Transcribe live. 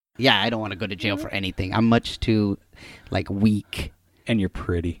Yeah, I don't want to go to jail for anything. I'm much too, weak. And you're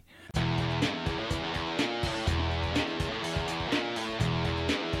pretty.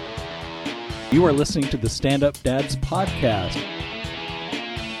 You are listening to the Stand Up Dads podcast.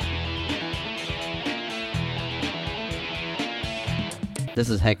 This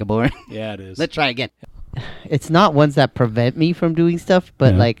is hecka boring. Yeah, it is. Let's try again. It's not ones that prevent me from doing stuff,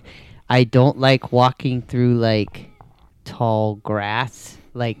 but Yeah. I don't like walking through tall grass,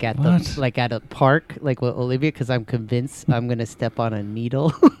 at What? at a park, with Olivia, because I'm convinced I'm gonna step on a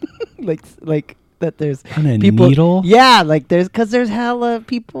needle, that there's On a people. needle? Yeah, there's hella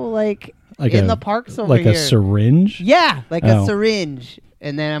people in the parks over like here. a syringe? Yeah, Oh. a syringe,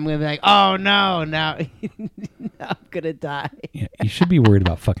 and then I'm gonna be like, oh no, now I'm gonna die. Yeah, you should be worried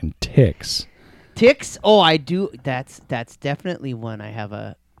about fucking ticks. Ticks? Oh, I do. That's definitely one I have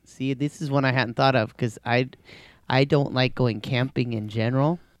a. See, this is one I hadn't thought of because I don't like going camping in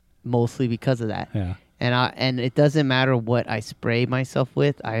general, mostly because of that. Yeah, And it doesn't matter what I spray myself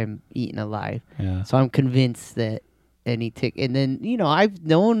with, I am eaten alive. yeah. So I'm convinced that any tick. And then I've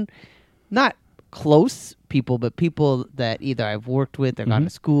known not close people, but people that either I've worked with or gone Mhm. to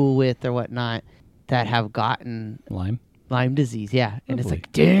school with or whatnot that have gotten Lyme. disease. Yeah, and it's Lovely.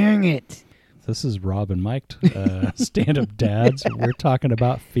 dang it. This is Rob and Mike, Stand Up Dads. We're talking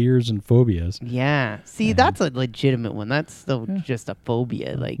about fears and phobias. Yeah. See, Yeah. that's a legitimate one. That's still Yeah. just a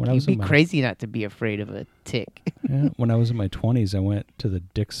phobia. When I You'd was be in my- crazy not to be afraid of a tick. Yeah, when I was in my 20s, I went to the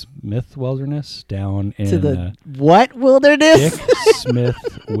Dick Smith Wilderness down in To the what wilderness? Dick Smith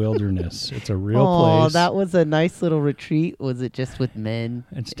Wilderness. It's a real Oh, place. that was a nice little retreat. Was it just with men?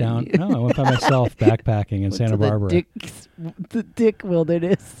 It's down. No, I went by myself backpacking in Went Santa to the Barbara. The Dick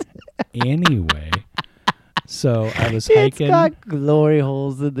Wilderness. Anyway, so I was It's hiking. got glory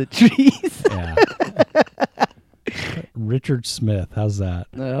holes in the trees. Yeah. Richard Smith, how's that?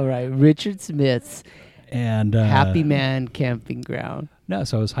 All right, Richard Smith's And Happy Man Camping Ground. No,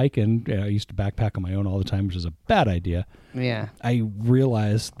 so I was hiking. I used to backpack on my own all the time, which is a bad idea. Yeah. I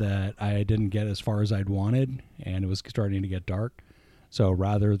realized that I didn't get as far as I'd wanted, and it was starting to get dark. So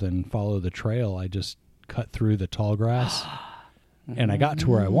rather than follow the trail, I just cut through the tall grass, and I got to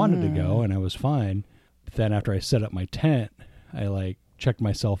where I wanted to go, and I was fine. But then after I set up my tent, I checked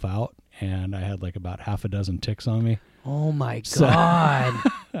myself out, and I had about half a dozen ticks on me. Oh my So- God.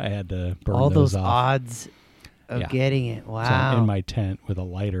 I had to burn All those off. odds of Yeah. getting it. So Wow. I'm in my tent with a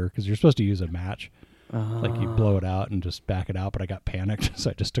lighter, because you're supposed to use a match. You blow it out and just back it out, but I got panicked, so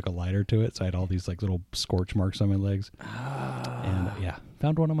I just took a lighter to it. So I had all these little scorch marks on my legs, and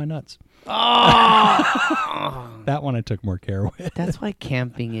found one on my nuts. Oh. That one I took more care with. That's why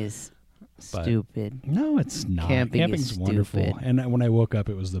camping is But- stupid. No, it's not. Camping is Camping's wonderful, stupid. and when I woke up,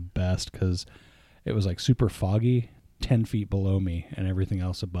 it was the best because it was super foggy, 10 feet below me, and everything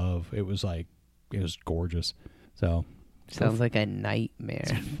else above. It was gorgeous. So Sounds like a nightmare.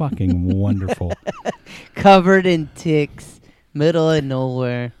 fucking wonderful. Covered in ticks, middle of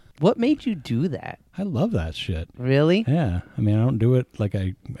nowhere. What made you do that? I love that shit. Really? Yeah, I mean, I don't do it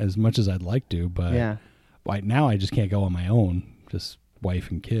as much as I'd like to, but Yeah. right now I just can't go on my own. Just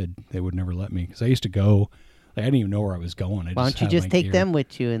wife and kid, they would never let me because I used to go. I didn't even know where I was going. Why don't you had just my take gear. them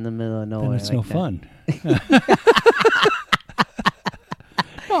with you in the middle of nowhere? Then it's like no that? fun.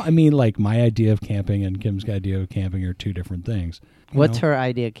 No, I mean, my idea of camping and Kim's idea of camping are two different things. What's her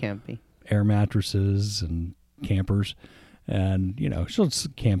idea of camping? Air mattresses and campers, and she'll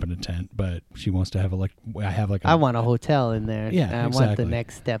just camp in a tent, but she wants to have I want a hotel in there. Yeah, and I want exactly. the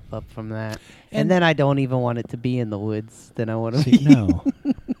next step up from that. And- And then I don't even want it to be in the woods. Then I want to See, be. no.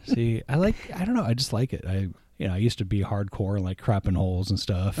 See, I don't know. I just like it. I used to be hardcore and crapping holes and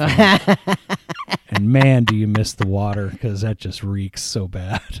stuff. And man, do you miss the water because that just reeks so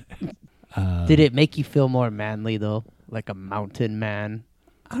bad. Did it make you feel more manly though, like a mountain man,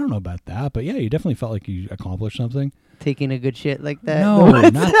 I don't know about that, but yeah, you definitely felt like you accomplished something. taking a good shit like that? No,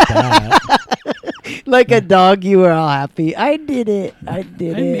 not that. Like a dog, you were all happy. I did it. I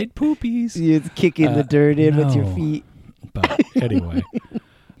did I it. made poopies. You was kicking the dirt in with your no. feet. But anyway,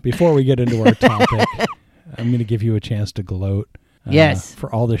 before we get into our topic, I'm going to give you a chance to gloat. Yes.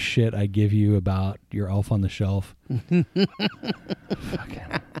 For all the shit I give you about your Elf on the Shelf. Fucking.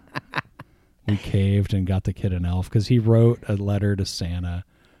 We caved and got the kid an elf because he wrote a letter to Santa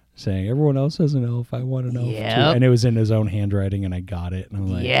saying, everyone else has an elf. I want an elf too. Yep. And it was in his own handwriting, and I got it. And I'm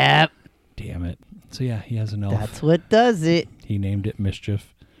like, Yep. damn it. So yeah, he has an elf. That's what does it. He named it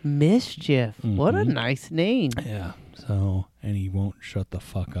Mischief. Mischief. What a Mhm. nice name. Yeah. So, and he won't shut the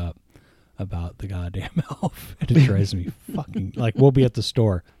fuck up about the goddamn elf. And it drives me fucking, we'll be at the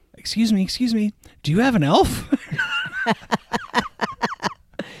store. Excuse me, do you have an elf?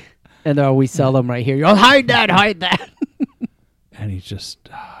 And we sell them right here. You'll hide that. And he just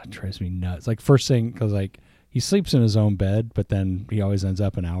drives me nuts. Like first thing, because like he sleeps in his own bed, but then he always ends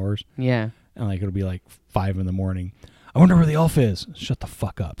up in ours. Yeah. And like it'll be like 5 a.m. I wonder where the elf is. Shut the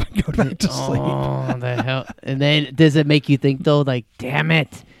fuck up. Go back to sleep. Oh, the hell. And then does it make you think though, like, damn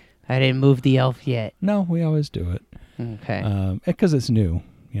it, I didn't move the elf yet? No, we always do it. Okay. Because it's new,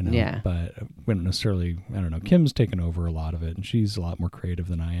 you know. Yeah. But we don't necessarily, I don't know. Kim's taken over a lot of it, and she's a lot more creative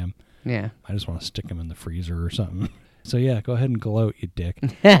than I am. Yeah. I just want to stick him in the freezer or something. So yeah, go ahead and gloat, you dick.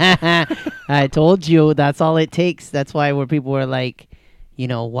 I told you that's all it takes. That's why where people were like, you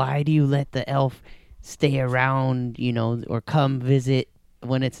know, why do you let the elf stay around, you know, or come visit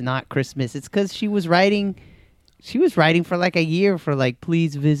when it's not Christmas? It's because she was writing for like a year for like,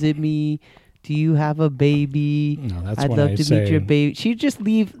 please visit me. Do you have a baby? No, that's I'd when love I to say, meet your baby. She'd just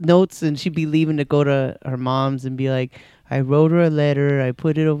leave notes and she'd be leaving to go to her mom's and be like, I wrote her a letter. I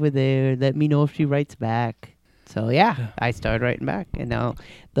put it over there. Let me know if she writes back. So yeah, I started writing back. And now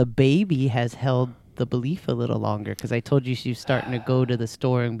the baby has held the belief a little longer because I told you she was starting to go to the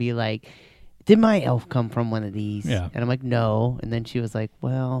store and be like, did my elf come from one of these? Yeah. And I'm like, no. And then she was like,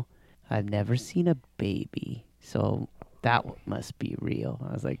 well, I've never seen a baby. So that must be real.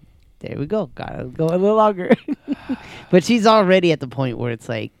 I was like, there we go. Gotta go a little longer. But she's already at the point where it's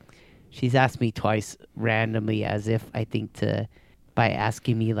like, she's asked me twice randomly as if I think by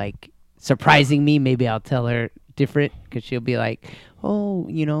asking me, like, surprising me, maybe I'll tell her different because she'll be like, oh,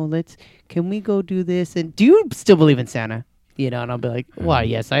 you know, can we go do this? And do you still believe in Santa? You know, and I'll be like, why,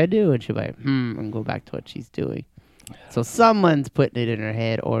 yes, I do. And she'll be like, and go back to what she's doing. So someone's putting it in her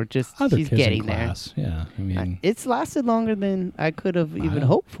head or just other she's kids getting in there. class. Yeah, I mean, It's lasted longer than I could have even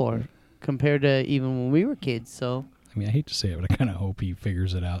hoped for compared to even when we were kids. So I hate to say it, but I kind of hope he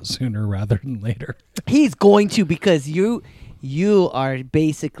figures it out sooner rather than later. he's going to, because you are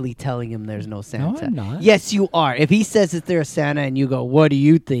basically telling him there's no Santa. No, I'm not. Yes, you are. If he says that there's Santa and you go, what do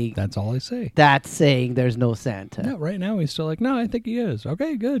you think? That's all I say. That's saying there's no Santa. No, right now he's still like, no, I think he is.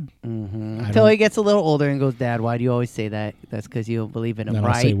 Okay, good. Mm-hmm. Until he gets a little older and goes, Dad, why do you always say that? That's because you don't believe in him, Then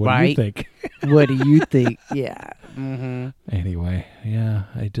right? I'll say, what right? do you think? What do you think? Yeah. Mm-hmm. Anyway, yeah,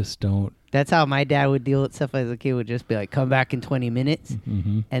 I just don't. That's how my dad would deal with stuff as a kid. Would just be like, come back in 20 minutes.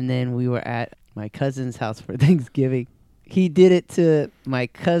 Mm-hmm. And then we were at my cousin's house for Thanksgiving. He did it to my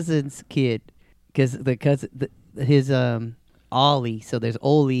cousin's kid because his Ollie. So there's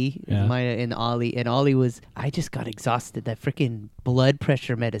Oli, and Ollie. And Ollie was, I just got exhausted. That freaking blood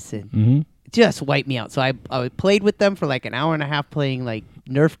pressure medicine Mm-hmm. just wiped me out. So I played with them for like an hour and a half playing like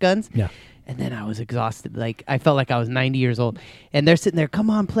Nerf guns. Yeah. And then I was exhausted. Like, I felt like I was 90 years old. And they're sitting there, come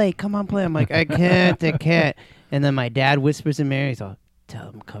on, play. I'm like, I can't. And then my dad whispers in Mary's,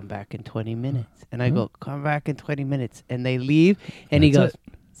 tell them come back in 20 minutes. And I go, come back in 20 minutes. And they leave. And he goes,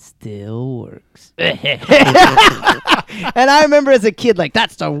 still works. And I remember as a kid, like,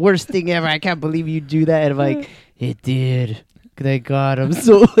 that's the worst thing ever. I can't believe you do that. And I'm like, it did. Thank God. I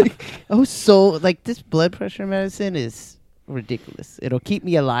was so, this blood pressure medicine is ridiculous. It'll keep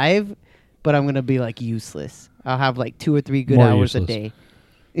me alive, but I'm going to be, like, useless. I'll have, like, 2 or 3 good More hours useless. a day.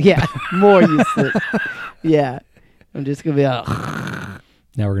 Yeah, more useless. Yeah. I'm just going to be like,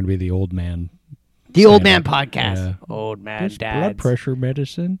 Now we're going to be the old man. the old man stand-up. podcast. Yeah. Old man This dads. blood pressure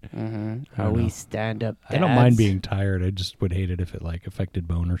medicine. Mm-hmm. I Are don't we know. stand-up dads? I don't mind being tired. I just would hate it if it like affected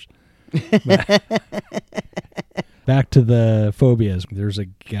boners. Back to the phobias. There's a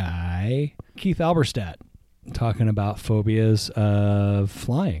guy, Keith Alberstadt, talking about phobias of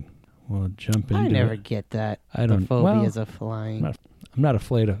flying. We'll jump into I never it. get that. I don't- The phobias of flying. I'm not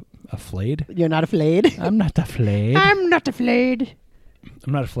afraid of afraid. You're not afraid? I'm not afraid. I'm not afraid.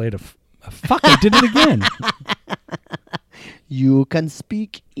 I'm not afraid of. Fuck! I did it again. You can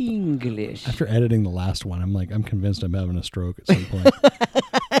speak English. After editing the last one, I'm convinced I'm having a stroke at some point.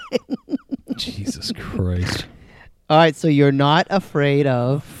 Jesus Christ! All right, so you're not afraid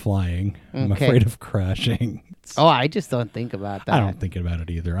of... Flying. I'm Okay. afraid of crashing. Oh, I just don't think about that. I don't think about it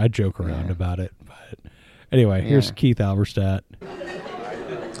either. I joke around about it, but anyway, here's Yeah. Keith Alberstadt.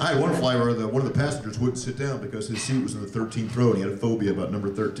 I had one flight where one of the passengers wouldn't sit down because his seat was in the 13th row and he had a phobia about number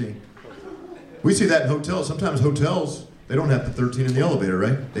 13. We see that in hotels. Sometimes hotels, they don't have the 13 in the elevator,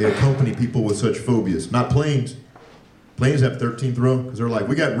 right? They accompany people with such phobias. Not planes. Planes have 13th row because they're like,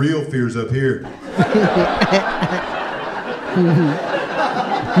 we got real fears up here.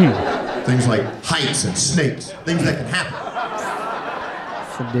 Things like heights and snakes. Things that can happen.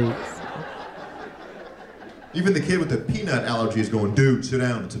 Snakes. Even the kid with the peanut allergy is going, dude, sit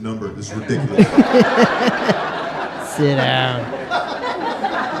down. It's a number. This is ridiculous. Sit down.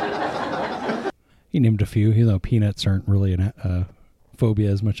 He named a few. You know, peanuts aren't really a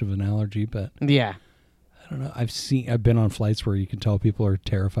phobia as much of an allergy, but Yeah. I don't know. I've been on flights where you can tell people are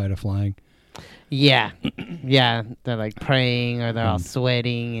terrified of flying. Yeah. Yeah. They're like praying or they're all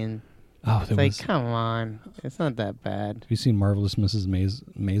sweating and Oh, it's like, come on. It's not that bad. Have you seen Marvelous Mrs.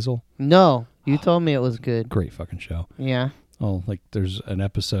 Maisel? No. You told me it was good. Great fucking show. Yeah. Oh, like there's an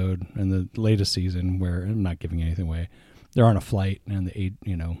episode in the latest season where I'm not giving anything away. They're on a flight and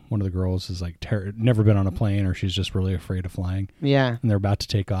one of the girls is like never been on a plane or she's just really afraid of flying. Yeah. And they're about to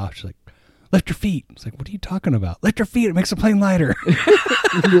take off. She's like, lift your feet. It's like, what are you talking about? Lift your feet. It makes the plane lighter.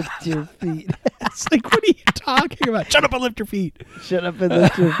 Lift your feet. It's like, what are you talking about? Shut up and lift your feet. Shut up and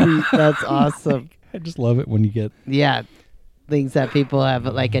lift your feet. That's awesome. I just love it when you get Yeah. Things that people have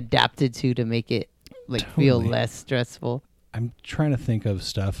like adapted to make it like feel Totally. less stressful. I'm trying to think of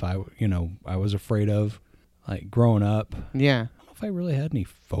stuff I was afraid of, like growing up. Yeah. I don't know if I really had any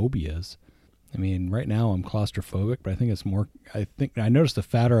phobias. I mean, right now I'm claustrophobic, but I think it's more. I notice the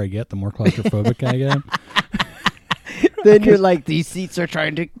fatter I get, the more claustrophobic I get. Then you're like, these seats are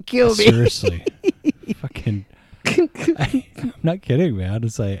trying to kill me. Seriously, fucking. I'm not kidding, man.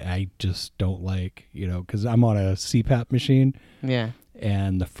 It's like I just don't like, because I'm on a CPAP machine, Yeah.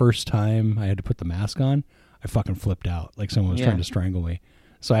 and the first time I had to put the mask on, I fucking flipped out, like someone was Yeah. trying to strangle me.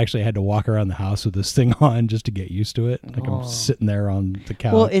 So I actually had to walk around the house with this thing on just to get used to it. Like Oh. I'm sitting there on the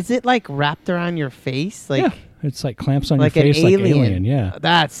couch. Well, is it like wrapped around your face? Like, yeah, it's like clamps on like your an face, alien. like alien. Yeah,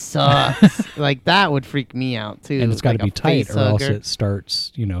 That sucks. Like that would freak me out too. and it's got to like be a tight, face or else hugger. it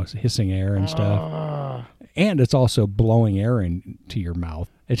starts, hissing air and stuff. Oh. And it's also blowing air into your mouth.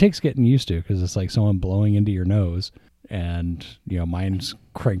 It takes getting used to because it's like someone blowing into your nose, and mine's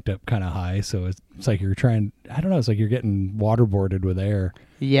cranked up kind of high, so it's like you're trying. I don't know. It's like you're getting waterboarded with air.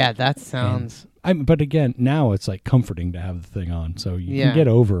 Yeah, that sounds. But again, now it's like comforting to have the thing on, so you Yeah. can get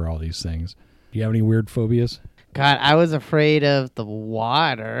over all these things. Do you have any weird phobias? God, I was afraid of the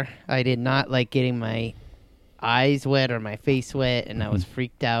water. I did not like getting my eyes wet or my face wet, and I was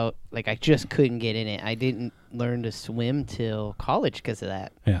freaked out. Like I just couldn't get in it. I didn't learn to swim till college because of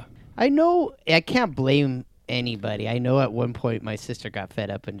that. Yeah. I know I can't blame anybody. I know at one point my sister got fed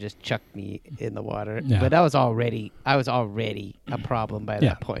up and just chucked me in the water. Yeah. But I was already a problem by Yeah.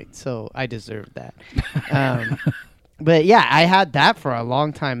 that point, so I deserved that. But yeah, I had that for a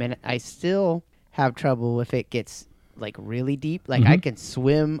long time, and I still have trouble if it gets like really deep. Like I can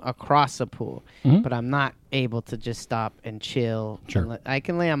swim across a pool, but I'm not able to just stop and chill. Sure. And I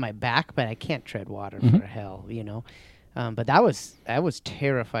can lay on my back, but I can't tread water for hell, But I was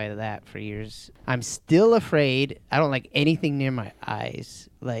terrified of that for years. I'm still afraid. I don't like anything near my eyes.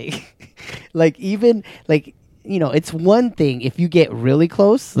 Like even like it's one thing if you get really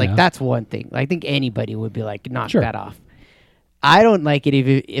close. Like Yeah. that's one thing. I think anybody would be like, knock Sure. that off. I don't like it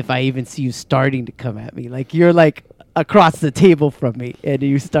if I even see you starting to come at me. Like you're like across the table from me, and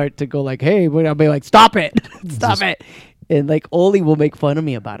you start to go like, "Hey," I'll be like, "Stop it, stop it." And like Oli will make fun of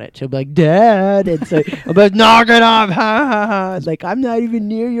me about it. She'll be like, "Dad," and say, "I'm like, knock it off, ha ha ha!" Like I'm not even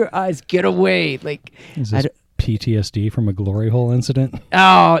near your eyes. Get away! Like, Is I this PTSD from a glory hole incident?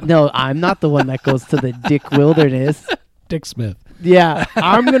 oh no, I'm not the one that goes to the Dick Wilderness. Dick Smith. Yeah,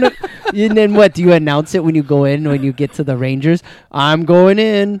 I'm gonna. And then what? Do you announce it when you go in? When you get to the Rangers, I'm going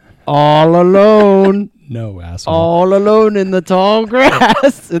in all alone. No, asshole. All alone in the tall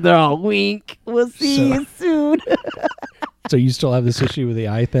grass. And they're all wink. We'll see you soon. So you still have this issue with the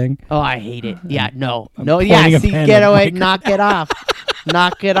eye thing? Oh, I hate it. Yeah, no. I'm No, yeah, pointing a see, pen get at away. Mike. Knock it off.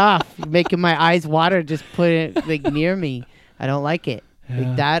 Knock it off. You're making my eyes water. Just put it like near me. I don't like it. Yeah.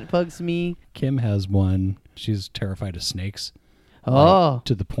 Like, that bugs me. Kim has one. She's terrified of snakes. Oh, Like,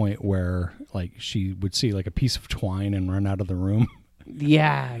 to the point where like she would see like a piece of twine and run out of the room.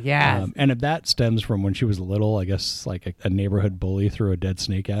 yeah, yeah. And if that stems from when she was little, I guess like a neighborhood bully threw a dead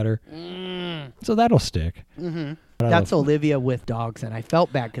snake at her. So that'll stick. Mm-hmm. But I That's don't- Olivia with dogs, and I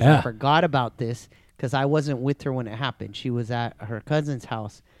felt bad because Yeah. I forgot about this because I wasn't with her when it happened. She was at her cousin's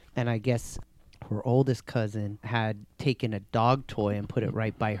house, and I guess her oldest cousin had taken a dog toy and put it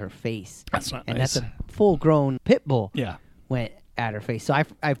right by her face. That's not And nice. that's a full-grown pit bull. Yeah. Went at her face. So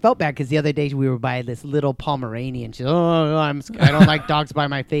I felt bad because the other day we were by this little Pomeranian. She's I don't like dogs by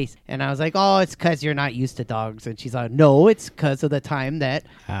my face. And I was like, oh, it's because you're not used to dogs. And she's like, no, it's because of the time that,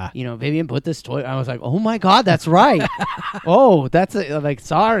 Vivian put this toy. I was like, oh my God, that's right. Oh, that's like,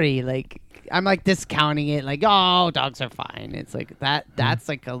 sorry. Like, I'm like discounting it. Like, oh, dogs are fine. It's like that's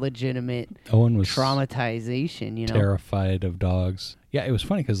like a legitimate Owen was traumatization, terrified of dogs. Yeah, it was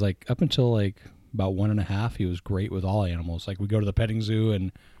funny because like up until like about 1.5, he was great with all animals. Like we go to the petting zoo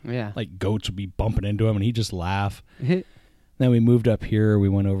and Yeah. like goats would be bumping into him and he'd just laugh. Then we moved up here. We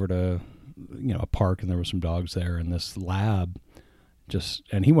went over to a park and there were some dogs there, and this lab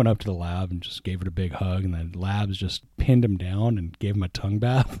and he went up to the lab and just gave it a big hug, and then Labs just pinned him down and gave him a tongue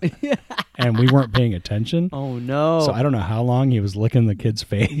bath. And we weren't paying attention. Oh, no. So I don't know how long he was licking the kid's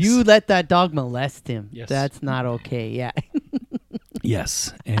face. You let that dog molest him. Yes. That's not okay. Yeah.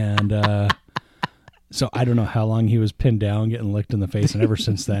 Yes. And so I don't know how long he was pinned down getting licked in the face. And ever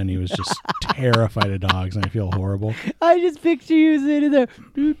since then, he was just terrified of dogs. And I feel horrible. I just picture you sitting there.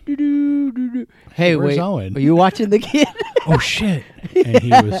 Do, do, do, do, do. Hey, Where's wait. Owen? Are you watching the kid? Oh, shit. And he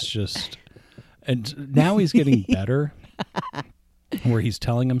was just... And now he's getting better. Where he's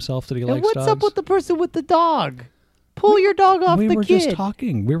telling himself that he And likes what's dogs. up with the person with the dog? Pull your dog off we the were kid. just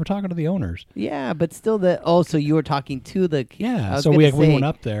talking. We were talking to the owners. Yeah, but still so you were talking to the kid. Yeah. I was So gonna we say, went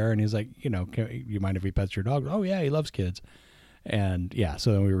up there, and he's like, you mind if he pets your dog? Oh, yeah, he loves kids. And, yeah,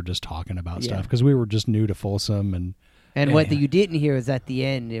 so then we were just talking about stuff because we were just new to Folsom. And what you didn't hear is at the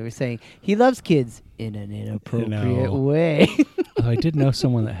end, they were saying, he loves kids in an inappropriate way. I did know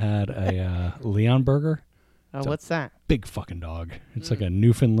someone that had a Leon Burger. Oh, what's that? Big fucking dog. It's like a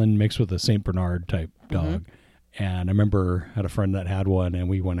Newfoundland mixed with a St. Bernard type dog. And I remember I had a friend that had one, and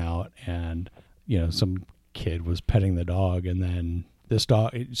we went out, and some kid was petting the dog, and then this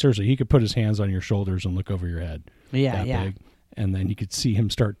dog, seriously, he could put his hands on your shoulders and look over your head. Yeah, that yeah. big. And then you could see him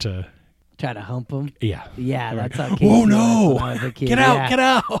start to Try to hump him. Yeah. That's how Casey Oh was no! when I was a kid. Get out! Get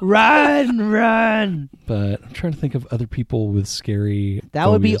out! Run! But I'm trying to think of other people with scary. That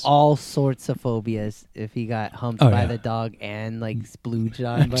would be phobias. all sorts of phobias if he got humped by the dog and like splooged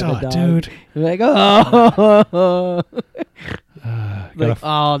on by the dog. Dude. Like, oh, Got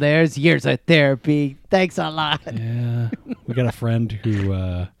a there's years of therapy. Thanks a lot. Yeah, we got a friend who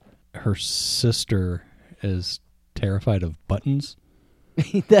her sister is terrified of buttons.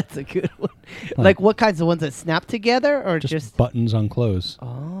 That's a good one. Like what kinds of ones that snap together or Just buttons on clothes.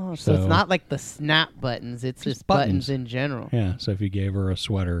 Oh, so it's So- not like the snap buttons. It's just buttons in general. Yeah, so if you gave her a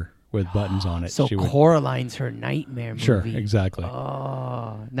sweater with buttons on it, So she would. Coraline's her nightmare movie. Sure, exactly.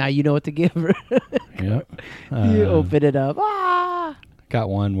 Oh, now you know what to give her. Yep. You open it up. Ah! Got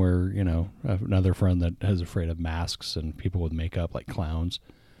one where another friend that is afraid of masks and people with makeup like clowns,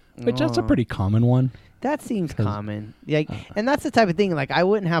 which that's a Oh. pretty common one. That seems common. Like, and that's the type of thing. Like, I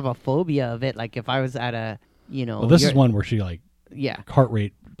wouldn't have a phobia of it. Like, if I was at a, Well, this is one where she like Yeah. heart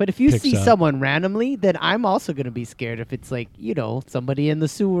rate. But if you picks see up. someone randomly, then I'm also going to be scared if it's like, somebody in the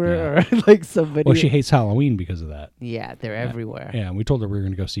sewer or like somebody. Well, she hates Halloween because of that. Yeah, they're everywhere. Yeah, and we told her we were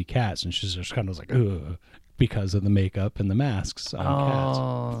going to go see Cats, and she's just kind of like, ugh, because of the makeup and the masks on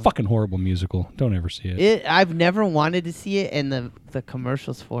Oh. Cats. Fucking horrible musical. Don't ever see it. I've never wanted to see it, and the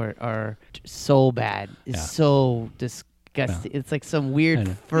commercials for it are so bad. It's Yeah. so disgusting. It's like some weird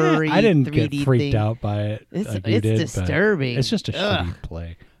And- furry I didn't 3D get freaked thing. out by it. It's like you did, but disturbing. It's just a Ugh. shitty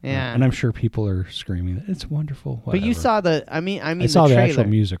play. Yeah. And I'm sure people are screaming that it's wonderful. But you whatever. saw the. I mean, I saw the the trailer. actual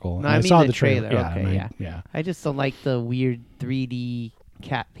musical. No, and I mean saw the the trailer. Yeah, Okay, and yeah. yeah. I just don't like the weird 3D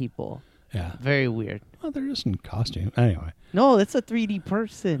cat people. Yeah. Very weird. Well, they're just in costume. Anyway. No, it's a 3D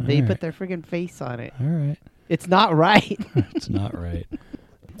person. They All put right. their friggin' face on it. All right. It's not right. It's not right.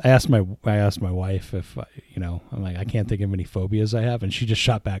 I asked my wife if I'm like, I can't think of any phobias I have, and she just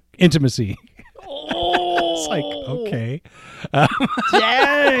shot back intimacy. It's like, okay.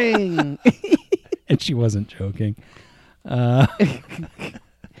 Dang. And she wasn't joking.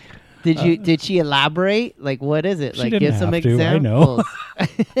 Did she elaborate? Like, what is it? She Like, didn't give some have to, I know.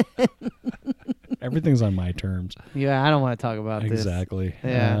 examples. Everything's on my terms. Yeah, I don't want to talk about this. Exactly.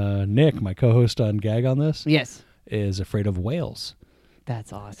 Yeah. Nick, my co-host on Gag on This, Yes. is afraid of whales.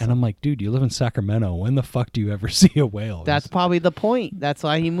 That's awesome. And I'm like, dude, you live in Sacramento. When the fuck do you ever see a whale? That's probably the point. That's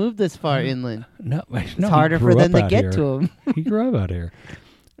why he moved this far inland. no, It's harder for them to get to him. He grew up out here.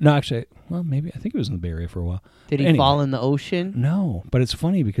 No, actually, well, maybe I think he was in the Bay Area for a while. Did he Anyway. fall in the ocean? No, but it's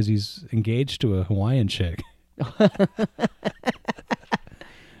funny because he's engaged to a Hawaiian chick.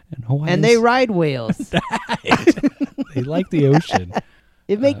 And Hawaiians, And they ride whales. they like the ocean.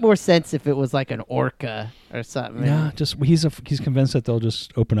 It'd make more sense if it was like an orca or something. No, just he's convinced that they'll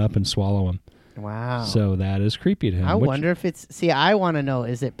just open up and swallow him. Wow. So that is creepy to him. I wonder if it's. See, I want to know: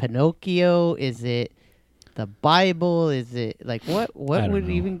 is it Pinocchio? Is it the Bible? Is it like what? I What don't would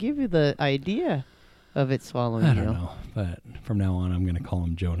know. even give you the idea of it swallowing I you? don't know, but from now on, I'm going to call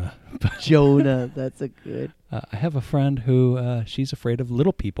him Jonah. Jonah, that's a good. I have a friend who she's afraid of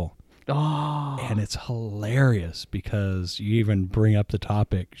little people. Oh, And it's hilarious because you even bring up the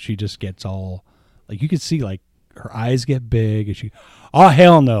topic. She just gets all, like, you could see, like, her eyes get big and she, oh,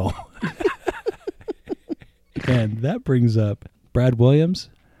 hell no. And that brings up Brad Williams.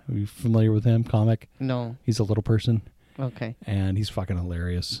 Are you familiar with him? Comic. no. He's a little person Okay. and he's fucking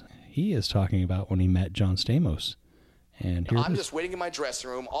hilarious. He is talking about when he met John Stamos. And here I'm it is. just waiting in my dressing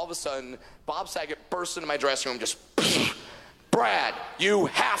room. All of a sudden, Bob Saget bursts into my dressing room, just, Brad, you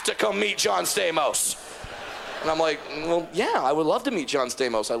have to come meet John Stamos. And I'm like, well, yeah, I would love to meet John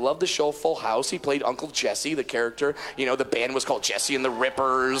Stamos. I love the show Full House. He played Uncle Jesse, the character. You know, the band was called Jesse and the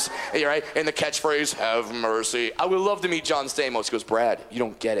Rippers, right? And the catchphrase, have mercy. I would love to meet John Stamos. He goes, Brad, you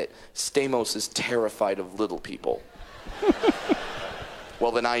don't get it. Stamos is terrified of little people.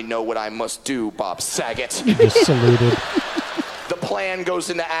 Well, then I know what I must do, Bob Saget. Just saluted. The plan goes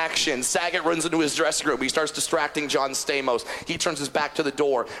into action. Saget runs into his dressing room. He starts distracting John Stamos. He turns his back to the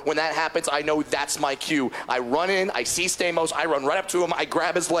door. When that happens, I know that's my cue. I run in, I see Stamos, I run right up to him, I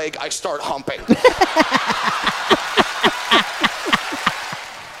grab his leg, I start humping.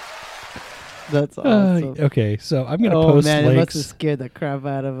 That's awesome. Okay, so I'm going to post man, it must have links. scared the crap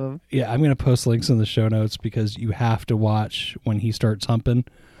out of him. Yeah, I'm going to post links in the show notes because you have to watch when he starts humping.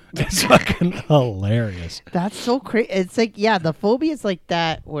 It's fucking hilarious. That's so crazy. It's like, yeah, the phobias like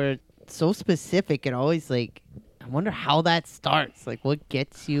that where it's so specific and always like, I wonder how that starts. Like, what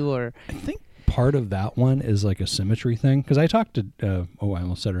gets you or... I think part of that one is like a symmetry thing. Because I talked to, I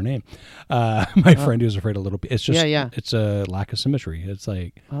almost said her name. My friend who's afraid of little people. It's just, it's a lack of symmetry. It's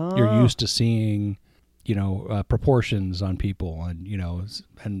like you're used to seeing, you know, proportions on people and, you know,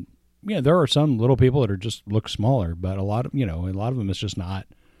 and yeah, there are some little people that are just look smaller, but a lot of them it's just not.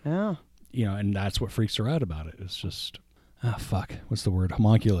 Yeah. You know, and that's what freaks her out about it. It's just, fuck, what's the word?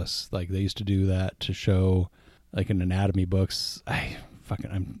 Homunculus. Like they used to do that to show, like in anatomy books.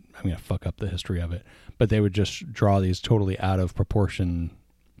 I'm gonna fuck up the history of it, but they would just draw these totally out of proportion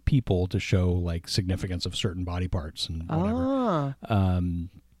people to show like significance of certain body parts and whatever.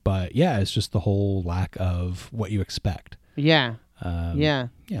 But yeah, it's just the whole lack of what you expect. Yeah. Yeah,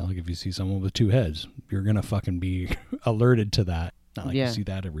 like if you see someone with two heads, you're gonna fucking be alerted to that. Not like you see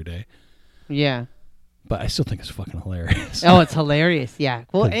that every day. Yeah. But I still think it's fucking hilarious. Oh, it's hilarious. Yeah.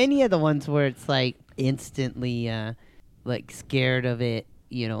 Well, any of the ones where it's like instantly like scared of it,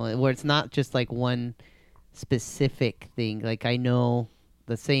 you know, where it's not just like one specific thing. Like I know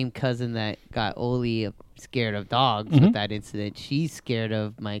the same cousin that got Oli scared of dogs with that incident. She's scared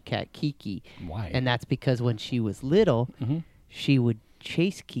of my cat Kiki. Why? And that's because when she was little, she would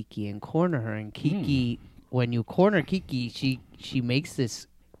chase Kiki and corner her. And Kiki, when you corner Kiki, she makes this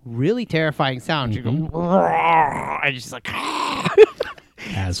really terrifying sound. She goes, and she's like,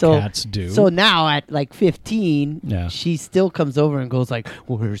 as cats do. So now at like 15, she still comes over and goes like,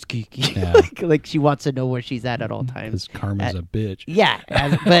 "Where's Kiki?" Yeah. like she wants to know where she's at all times. Because Karma's a bitch. Yeah,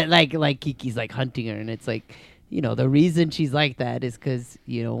 but like Kiki's like hunting her, and it's like, you know, the reason she's like that is because,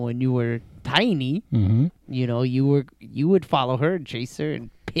 you know, when you were tiny, you know, you would follow her and chase her and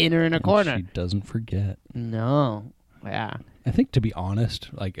pin her in a corner. She doesn't forget. No. Yeah. I think, to be honest,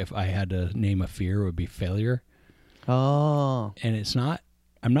 like if I had to name a fear, it would be failure. Oh. And it's not,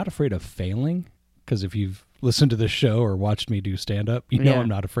 I'm not afraid of failing, because if you've listened to this show or watched me do stand-up, you know I'm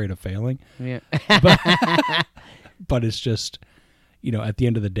not afraid of failing. Yeah. But it's just, you know, at the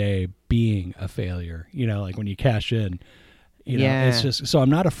end of the day, being a failure, you know, like when you cash in, you know, it's just, so I'm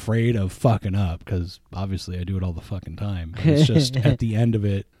not afraid of fucking up, because obviously I do it all the fucking time. It's just at the end of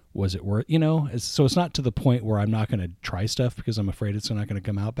it, was it worth, you know, so it's not to the point where I'm not going to try stuff because I'm afraid it's not going to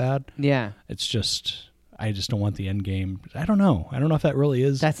come out bad. Yeah. It's just, I just don't want the end game. I don't know if that really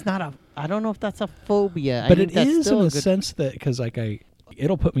is. That's not I don't know if that's a phobia. But I think it that's is still in a a good sense that, because like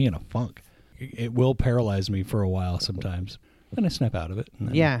it'll put me in a funk. It will paralyze me for a while sometimes. Then I snap out of it. And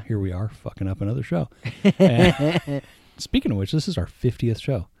then here we are, fucking up another show. Speaking of which, this is our 50th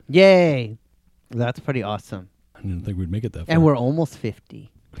show. Yay. That's pretty awesome. I didn't think we'd make it that far. And we're almost 50.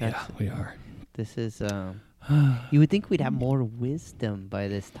 Yeah, we are. This is, you would think we'd have more wisdom by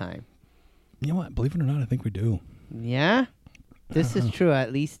this time. You know what? Believe it or not, I think we do. Yeah? This is true.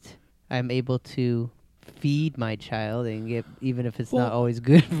 At least I'm able to feed my child and get, even if it's not always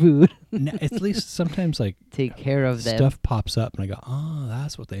good food. At least sometimes, like, take care of them. Stuff pops up and I go, oh,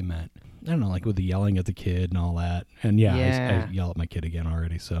 that's what they meant. I don't know, like with the yelling at the kid and all that. And I yell at my kid again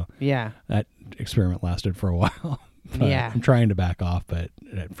already. So that experiment lasted for a while. I'm trying to back off, but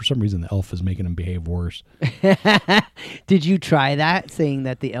for some reason the elf is making him behave worse. Did you try that, saying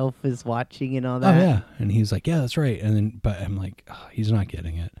that the elf is watching and all that? Oh yeah, and he's like, yeah, that's right. And then, but I'm like, oh, he's not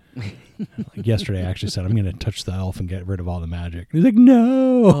getting it. Like yesterday, I actually said, I'm going to touch the elf and get rid of all the magic. He's like,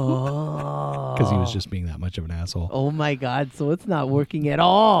 no, because he was just being that much of an asshole. Oh my god! So it's not working at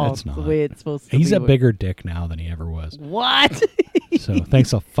all. It's not the way it's supposed to. He's a bigger dick now than he ever was. What? So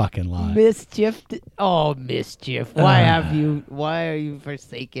thanks a fucking lot. Mischief. Mischief. Why are you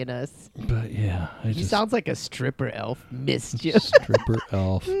forsaking us? But yeah, he sounds like a stripper elf. Mischief. Stripper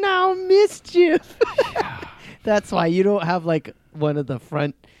elf. Now mischief. Yeah. That's why you don't have like one of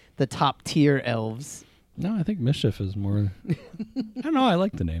the top tier elves. No, I think Mischief is more. I don't know. I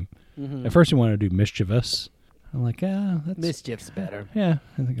like the name. At first, you want to do Mischievous. I'm like, that's Mischief's better. Yeah,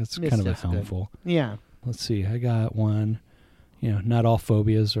 I think that's kind of a Mischief's good. helpful. Yeah. Let's see. I got one. Not all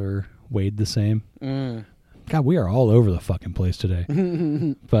phobias are weighed the same. God, we are all over the fucking place today.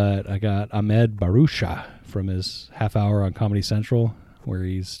 But I got Ahmed Barusha from his half hour on Comedy Central, where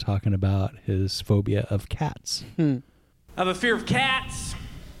he's talking about his phobia of cats. I have a fear of cats.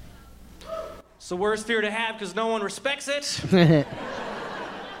 It's the worst fear to have because no one respects it.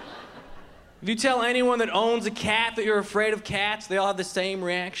 If you tell anyone that owns a cat that you're afraid of cats, they all have the same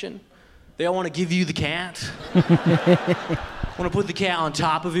reaction. They all want to give you the cat. Want to put the cat on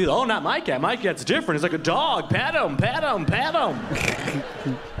top of you. Oh, not my cat. My cat's different. It's like a dog. Pat him, pat him, pat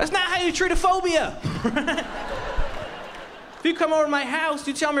him. That's not how you treat a phobia. If you come over to my house,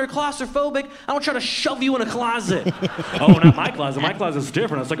 you tell me you're claustrophobic, I don't try to shove you in a closet. Oh, not my closet. My closet's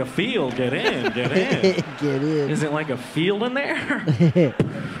different. It's like a field. Get in, get in. Get in. Is it like a field in there?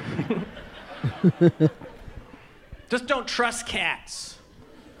 Just don't trust cats.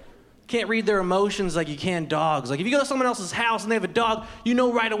 Can't read their emotions like you can dogs. Like if you go to someone else's house and they have a dog, you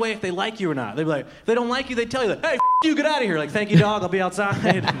know right away if they like you or not. They'd be like, if they don't like you, they tell you, like, hey, you, get out of here. Like, thank you, dog, I'll be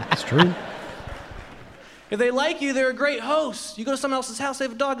outside. It's true. If they like you, they're a great host. You go to someone else's house, they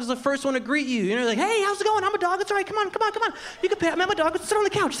have a dog, is the first one to greet you. You know, like, hey, how's it going? I'm a dog. It's all right. Come on, come on, come on. You can pet me. I'm a dog. Sit on the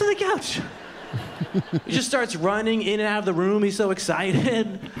couch. Sit on the couch. He just starts running in and out of the room. He's so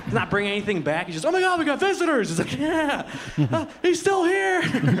excited. He's not bringing anything back. He's just, oh my God, we got visitors. He's like, yeah, he's still here.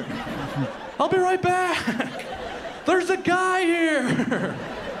 I'll be right back. There's a guy here.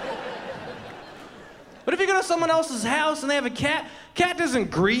 But if you go to someone else's house and they have a cat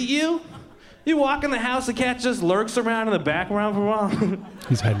doesn't greet you. You walk in the house, the cat just lurks around in the background for a while.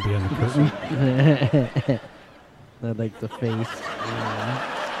 He's hiding behind the curtain. I like the face.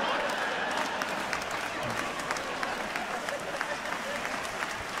 Yeah.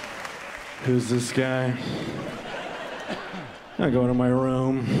 Who's this guy? I go into my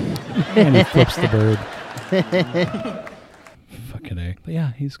room. And he flips the bird. Fucking A. But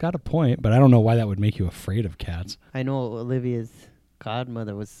yeah, he's got a point, but I don't know why that would make you afraid of cats. I know Olivia's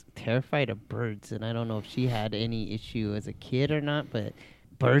godmother was terrified of birds, and I don't know if she had any issue as a kid or not, but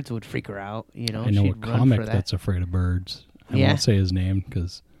birds would freak her out, you know. I know She'd a run comic for that. that's afraid of birds. I Yeah. won't say his name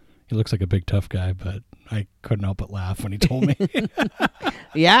because he looks like a big tough guy, but I couldn't help but laugh when he told me.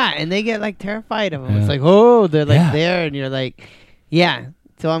 Yeah, and they get like terrified of them. Yeah. It's like, oh, they're like Yeah. there, and you're like, yeah.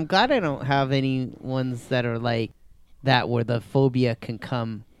 So I'm glad I don't have any ones that are like that where the phobia can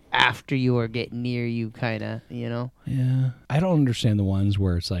come after you or get near you, kind of, you know? Yeah. I don't understand the ones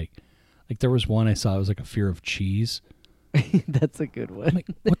where it's like there was one I saw, it was like a fear of cheese. That's a good I'm one. like,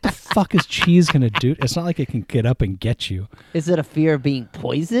 what the fuck is cheese going to do? It's not like it can get up and get you. Is it a fear of being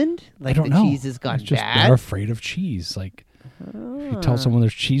poisoned? Like I don't the know. cheese has gone It's just bad? they're afraid of cheese. Like, you tell someone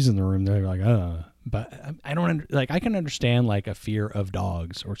there's cheese in the room, they're like, But I don't like. I can understand like a fear of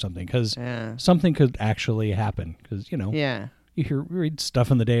dogs or something because Yeah. something could actually happen. Because Yeah. you read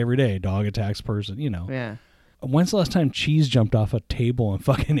stuff in the day every day. Dog attacks person. Yeah. When's the last time cheese jumped off a table and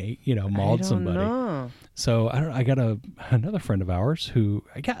fucking ate? Mauled I don't somebody. know. So I got another friend of ours who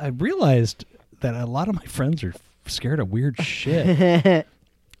I realized that a lot of my friends are scared of weird shit.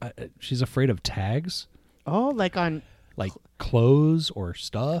 She's afraid of tags, Oh, like on like clothes or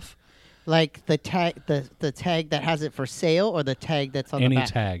stuff. like the tag the tag that has it for sale or the tag that's on Any the back?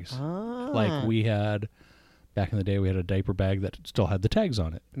 tags. Ah. Like we had back in the day, we had a diaper bag that still had the tags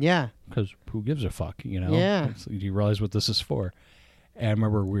on it Yeah. because who gives a fuck, Yeah. Do you realize what this is for? And I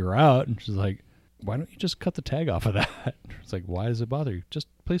remember we were out and she's like, why don't you just cut the tag off of that? It's like, why does it bother you? Just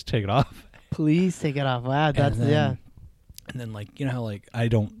please take it off. Please take it off. Wow, that's And then, yeah. And then like, how like I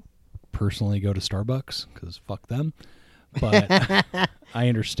don't personally go to Starbucks because fuck them. But I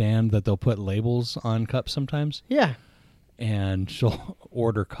understand that they'll put labels on cups sometimes. Yeah. And she'll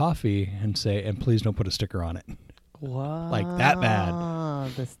order coffee and say, and please don't put a sticker on it. Wow. Like that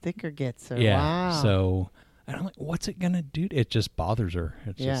bad. The sticker gets her. Yeah. Wow. So and I'm like, what's it gonna do? It just bothers her.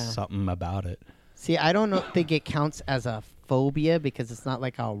 It's Yeah. just something about it. See, I don't think it counts as a phobia because it's not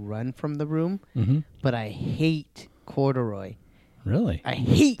like I'll run from the room, Mm-hmm. but I hate corduroy. Really? I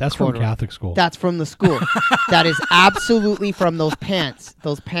hate That's corduroy. from Catholic school. That's from the school. That is absolutely from those pants.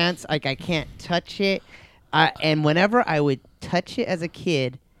 Those pants, like I can't touch it. And whenever I would touch it as a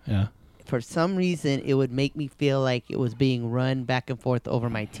kid, yeah. for some reason, it would make me feel like it was being run back and forth over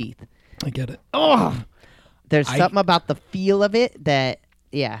my teeth. I get it. Oh, there's I- something about the feel of it that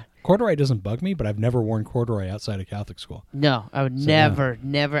Yeah. Corduroy doesn't bug me, but I've never worn corduroy outside of Catholic school. No, I would never.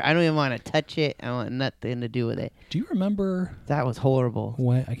 I don't even want to touch it. I want nothing to do with it. Do you remember That was horrible.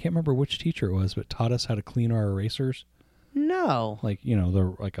 when, I can't remember which teacher it was, but taught us how to clean our erasers? No. Like,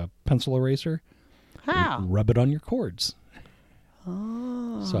 like a pencil eraser. How? Rub it on your cords.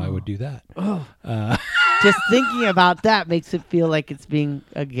 Oh. So I would do that. Just thinking about that makes it feel like it's being,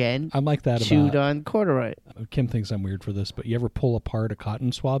 again, I'm like that chewed about... on corduroy. Kim thinks I'm weird for this, but you ever pull apart a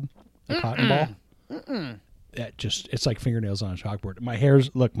cotton swab? A cotton ball? It's like fingernails on a chalkboard.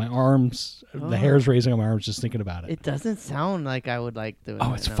 My arms, the hair's raising on my arms just thinking about it. It doesn't sound like I would like doing Oh,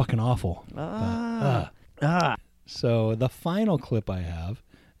 that, it's no. fucking awful. So the final clip I have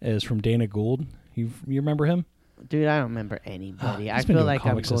is from Dana Gould. You remember him? Dude, I don't remember anybody. He's I been feel doing like I'm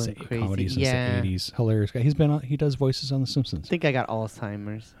comics since going the- crazy. comedy since Yeah. the 80s. Hilarious guy. He does voices on The Simpsons. I think I got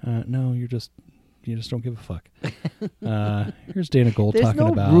Alzheimer's. No, you just don't give a fuck. Here's Dana Gould There's talking no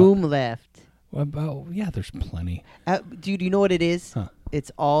about room left. there's plenty. Dude, you know what it is? Huh.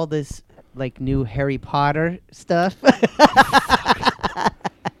 It's all this like new Harry Potter stuff.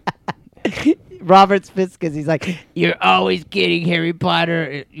 Robert Spitz, because he's like, you're always getting Harry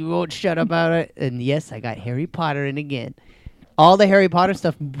Potter. You won't shut up about it. And yes, I got Harry Potter in again. All the Harry Potter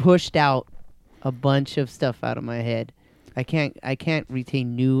stuff pushed out a bunch of stuff out of my head. I can't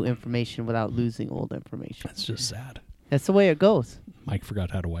retain new information without losing old information. It's just sad. That's the way it goes. Mike forgot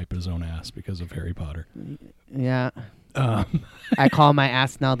how to wipe his own ass because of Harry Potter. Yeah. I call my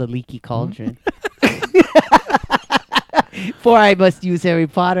ass now the leaky cauldron. For I must use Harry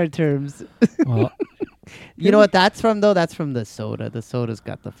Potter terms. Well, You know what that's from, though? That's from the soda. The soda's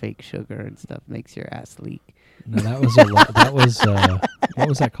got the fake sugar and stuff. Makes your ass leak. no, that was what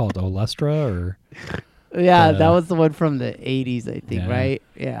was that called? Olestra or Yeah, that was the one from the 80s, I think, Yeah. right?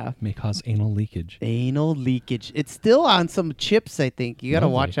 Yeah. may cause anal leakage. Anal leakage. It's still on some chips, I think. You got to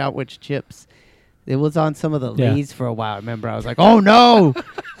Lovely. watch out which chips. It was on some of the Yeah. Lay's for a while. I remember I was like, oh, no.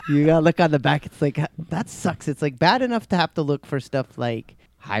 You got to look on the back. It's like, that sucks. It's like bad enough to have to look for stuff like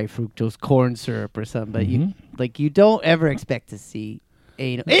high fructose corn syrup or something. But you don't ever expect to see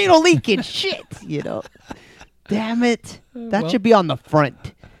anal leakage. Shit, Damn it. That should be on the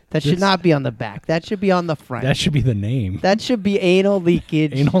front. That should not be on the back. That should be on the front. That should be the name. That should be anal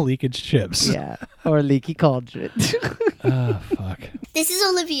leakage. Anal leakage chips. Yeah. Or leaky cauldron. Fuck. This is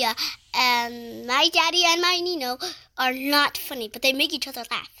Olivia, and my daddy and my Nino are not funny, but they make each other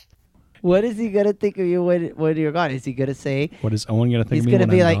laugh. What is he going to think of you when you're gone? Is he going to say... What is Owen gonna think He's of me going to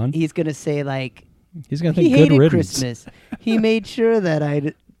when be I'm like... gone? He's going to say like... He's gonna He think good hated riddance. Christmas. He made sure that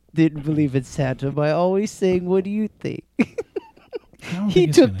I didn't believe in Santa by always saying, what do you think? I don't He think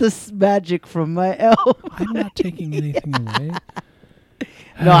he's took gonna- this magic from my elf. I'm not taking anything away.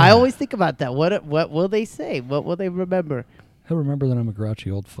 No, I always think about that. What will they say? What will they remember? He'll remember that I'm a grouchy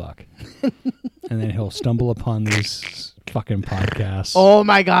old fuck, and then he'll stumble upon these fucking podcasts. Oh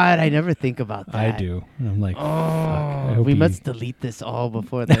my God, I never think about that. I do, and I'm like, fuck. I hope We he- must delete this all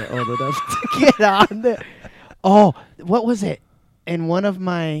before they're old enough to get on there. Oh, what was it? In one of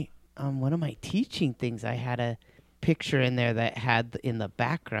my teaching things, I had a picture in there that had in the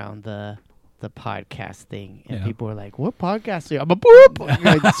background the podcast thing, and Yeah. people were like, "What podcast are you?" I'm a boop.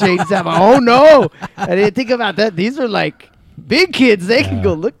 I changed that. Oh no, I didn't think about that. These are like big kids. They can Yeah.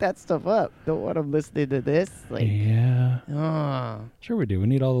 go look that stuff up. Don't want them listening to this. Like, Yeah, oh. sure we do. We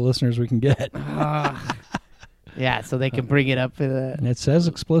need all the listeners we can get. Yeah, so they can bring it up in a And it says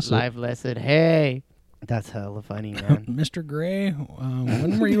explicit. live lesson. Hey, that's hella funny, man. Mr. Gray,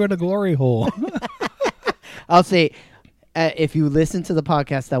 when were you at a glory hole? I'll say, if you listen to the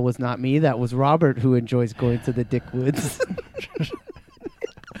podcast, that was not me. That was Robert, who enjoys going to the Dickwoods.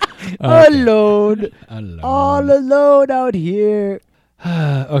 Alone. All alone out here.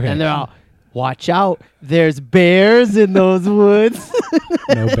 Okay. And they're all, watch out. There's bears in those woods.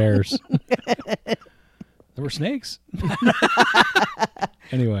 No bears. There were snakes.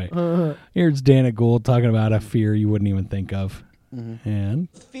 Anyway, here's Dana Gould talking about a fear you wouldn't even think of. And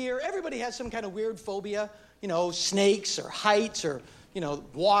Fear, everybody has some kind of weird phobia, snakes or heights or,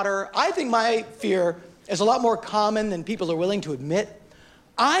 water. I think my fear is a lot more common than people are willing to admit.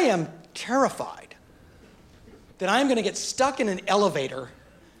 I am terrified that I'm going to get stuck in an elevator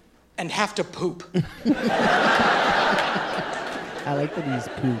and have to poop. I like that he's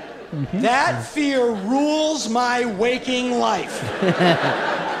poop. That fear rules my waking life.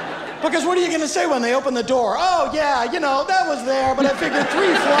 Because what are you going to say when they open the door? Oh, yeah, that was there, but I figured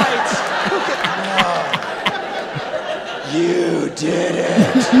 3 flights. No. You did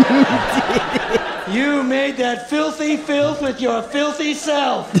it. You made that filthy filth with your filthy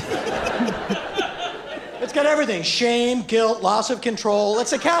self. It's It's got everything. Shame, guilt, loss of control.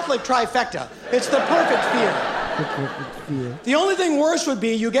 It's a Catholic trifecta. It's the perfect fear. The only thing worse would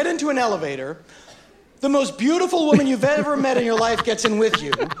be you get into an elevator, the most beautiful woman you've ever met in your life gets in with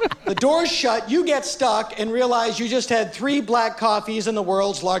you, the door's shut, you get stuck, and realize you just had 3 black coffees and the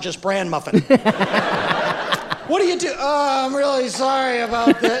world's largest bran muffin. What do you do? Oh, I'm really sorry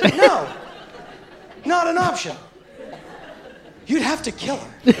about that. No, not an option. You'd have to kill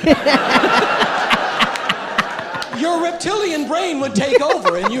her. Your reptilian brain would take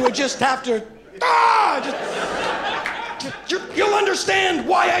over, and you would just have to, you'll understand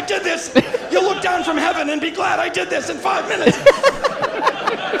why I did this. You'll look down from heaven and be glad I did this in 5 minutes.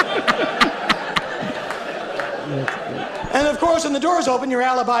 And of course, when the doors open, you're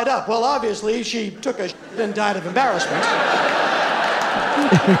alibied up. Well, obviously, she took a shit and died of embarrassment.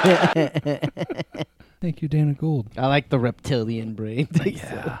 Thank you, Dana Gould. I like the reptilian brain.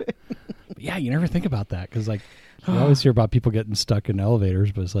 Yeah. Yeah, you never think about that because, like, you always hear about people getting stuck in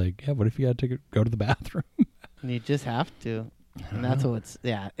elevators, but it's like, yeah, what if you had to go to the bathroom? You just have to. And that's what's,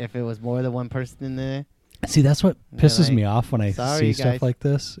 if it was more than one person in there. See, that's what pisses like, me off when I see stuff guys. like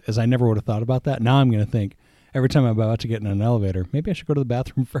this, is I never would have thought about that. Now I'm going to think, every time I'm about to get in an elevator, maybe I should go to the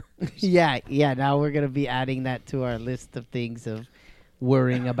bathroom first. Yeah, now we're going to be adding that to our list of things of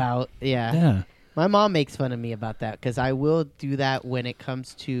worrying about. Yeah. My mom makes fun of me about that because I will do that when it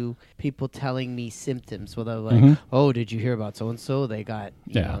comes to people telling me symptoms. Well, they're like, oh, did you hear about so-and-so? They got,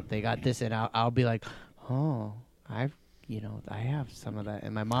 you know, they got this. And I'll be like, oh, I have some of that.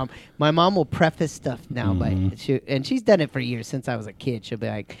 And my mom will preface stuff now, and she's done it for years since I was a kid. She'll be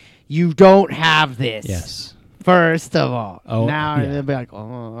like, you don't have this. Yes. First of all. Oh, now yeah. they'll be like,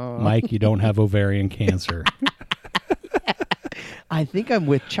 oh. Mike, you don't have ovarian cancer. I think I'm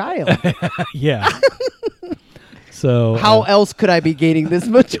with child. Yeah. So how else could I be gaining this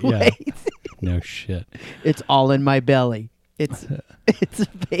much weight? No shit. It's all in my belly. It's a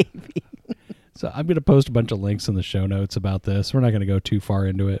baby. So I'm going to post a bunch of links in the show notes about this. We're not going to go too far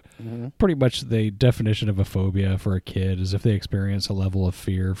into it. Pretty much the definition of a phobia for a kid is if they experience a level of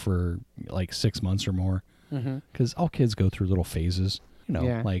fear for like 6 months or more. Because all kids go through little phases. You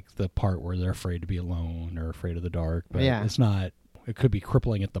know, like the part where they're afraid to be alone or afraid of the dark. But it's not... It could be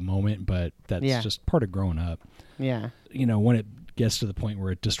crippling at the moment, but that's just part of growing up. Yeah. You know, when it gets to the point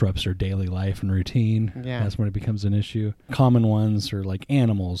where it disrupts their daily life and routine, that's when it becomes an issue. Common ones are like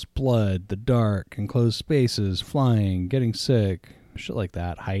animals, blood, the dark, enclosed spaces, flying, getting sick, shit like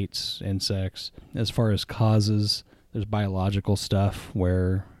that, heights, insects. As far as causes, there's biological stuff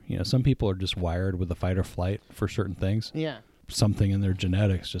where, you know, some people are just wired with a fight or flight for certain things. Yeah. Something in their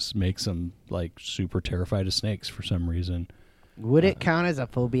genetics just makes them like super terrified of snakes for some reason. Would it count as a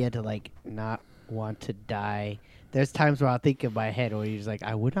phobia to like not want to die? There's times where I'll think in my head where you're just like,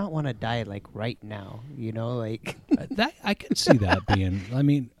 I would not want to die like right now, you know, like that. I can see that being. I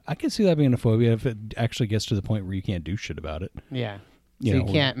mean, I can see that being a phobia if it actually gets to the point where you can't do shit about it. Yeah. You so know,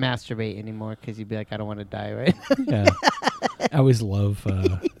 you can't masturbate anymore because you'd be like, I don't want to die right now. Yeah. I always love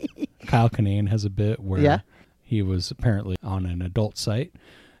Kyle Kinane has a bit where he was apparently on an adult site,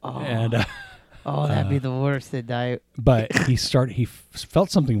 and. Oh, that'd be the worst to die. But he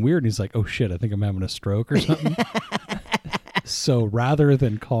felt something weird, and he's like, oh, shit, I think I'm having a stroke or something. So rather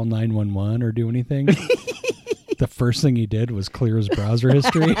than call 911 or do anything, the first thing he did was clear his browser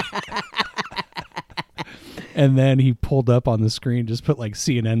history. And then he pulled up on the screen, just put like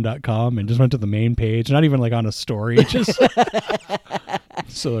CNN.com and just went to the main page, not even like on a story. Just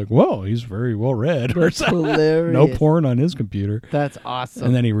so like, whoa, he's very well read. That's hilarious. No porn on his computer. That's awesome.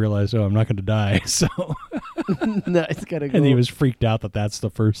 And then he realized, oh, I'm not going to die. So no, it's gotta go. And he was freaked out that that's the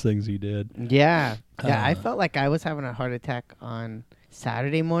first things he did. Yeah. Yeah, I felt like I was having a heart attack on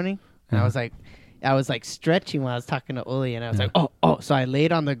Saturday morning. And I was like stretching while I was talking to Uli, and I was like, oh. So I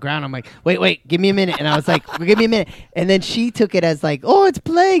laid on the ground. I'm like, wait, give me a minute. And I was like, give me a minute. And then she took it as like, oh, it's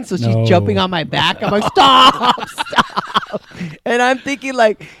playing. So she's jumping on my back. I'm like, stop. And I'm thinking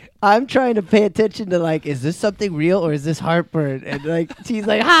like, I'm trying to pay attention to like, is this something real or is this heartburn? And like, she's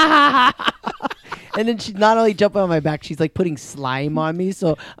like, ha ha ha. And then she's not only jumping on my back, she's like putting slime on me.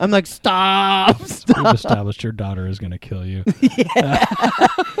 So I'm like, stop. We've established your daughter is going to kill you.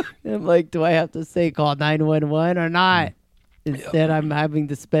 I'm like, do I have to say call 911 or not? Instead, I'm having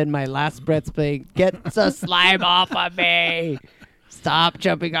to spend my last breath saying, get the slime off of me. Stop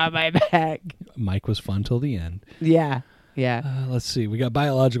jumping on my back. Mike was fun till the end. Yeah. Let's see. We got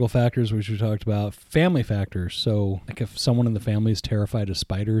biological factors, which we talked about. Family factors. So like if someone in the family is terrified of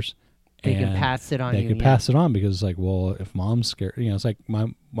spiders, they can pass it on. Pass it on because like, well, if mom's scared, you know, it's like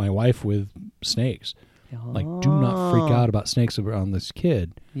my wife with snakes. Like, do not freak out about snakes around this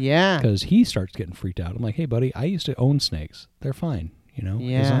kid. Yeah. Because he starts getting freaked out. I'm like, hey, buddy, I used to own snakes. They're fine. You know,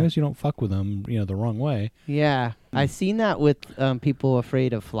 Yeah. as long as you don't fuck with them, the wrong way. Yeah. I've seen that with people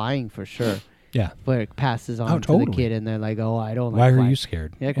afraid of flying for sure. Yeah. Where it passes on Oh, to totally. the kid and they're like, oh, I don't Why like are flying. you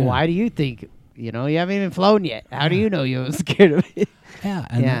scared? Like, Yeah. why do you think, you haven't even flown yet? How do you know you're scared of it? Yeah,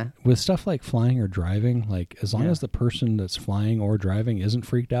 and Yeah. with stuff like flying or driving, like as long Yeah. as the person that's flying or driving isn't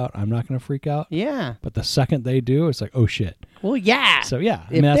freaked out, I'm not going to freak out. Yeah. But the second they do, it's like, oh shit. Well, yeah. So yeah, I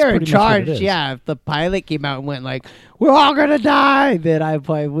If mean, that's they're in pretty much what it charge, is. yeah. If the pilot came out and went like, "We're all gonna die," then I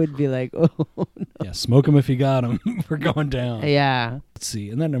probably would be like, "Oh, no." Yeah, smoke them if you got them. We're going down. Yeah. Let's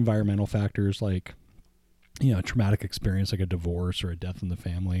see, and then environmental factors like, a traumatic experience like a divorce or a death in the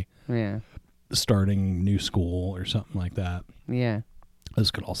family, Yeah. starting new school or something like that. Yeah. This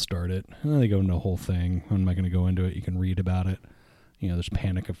could all start it. And then they go into a whole thing. I'm not going to go into it. You can read about it. There's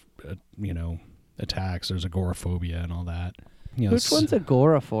panic of, attacks. There's agoraphobia and all that. Which one's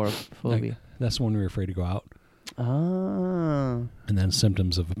agoraphobia? Like, that's the one we were afraid to go out. Oh. And then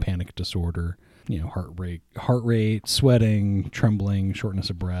symptoms of a panic disorder. Heart rate, sweating, trembling, shortness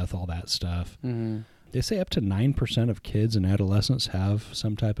of breath, all that stuff. Mm-hmm. They say up to 9% of kids and adolescents have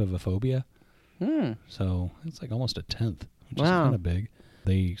some type of a phobia. So it's like almost a tenth, which is kind of big.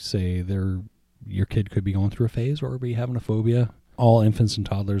 They say your kid could be going through a phase or be having a phobia. All infants and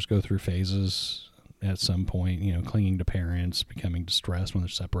toddlers go through phases at some point, clinging to parents, becoming distressed when they're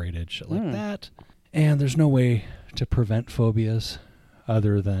separated, shit like that. And there's no way to prevent phobias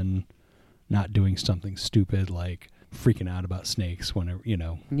other than not doing something stupid like freaking out about snakes whenever,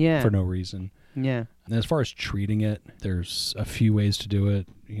 Yeah. for no reason. Yeah. And as far as treating it, there's a few ways to do it.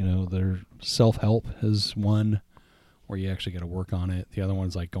 Self-help is one where you actually got to work on it. The other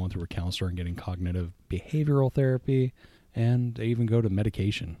one's like going through a counselor and getting cognitive behavioral therapy. And they even go to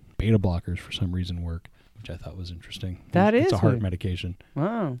medication. Beta blockers for some reason work, which I thought was interesting. It's a heart weird. medication.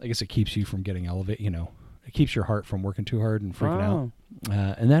 Wow. I guess it keeps you from getting elevated, it keeps your heart from working too hard and freaking Wow.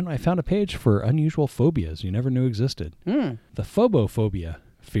 out. And then I found a page for unusual phobias you never knew existed. The phobophobia,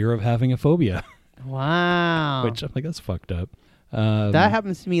 fear of having a phobia. Wow. Which I'm like, that's fucked up. That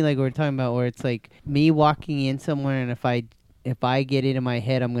happens to me, like we were talking about, where it's like me walking in somewhere, and if I get it in my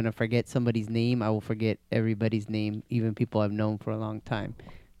head, I'm gonna forget somebody's name. I will forget everybody's name, even people I've known for a long time,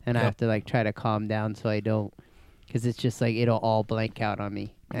 and I have to like try to calm down so I don't, because it's just like it'll all blank out on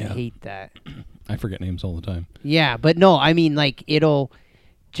me. I hate that. I forget names all the time. Yeah, but no, I mean like it'll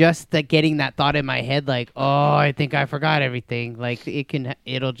just that getting that thought in my head, like, oh, I think I forgot everything. Like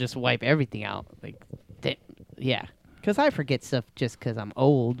it'll just wipe everything out. Like, yeah. Because I forget stuff just because I'm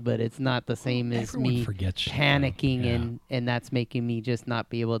old, but it's not the same as Everyone me forgets shit, panicking though. and that's making me just not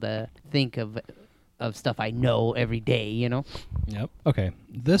be able to think of stuff I know every day, Yep. Okay.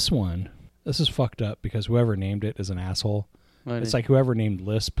 This is fucked up because whoever named it is an asshole. It's like whoever named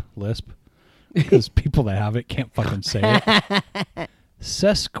Lisp, because people that have it can't fucking say it.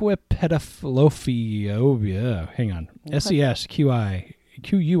 Sesquipedalophobia. Hang on.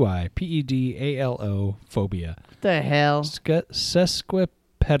 SESQUIPEDALO phobia. What the hell?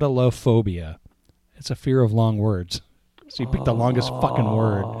 Sesquipedalophobia. It's a fear of long words. So you picked the longest fucking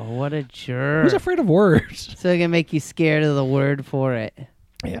word. Oh, what a jerk. Who's afraid of words? So they're going to make you scared of the word for it.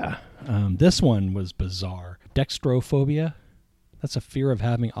 Yeah. This one was bizarre. Dextrophobia. That's a fear of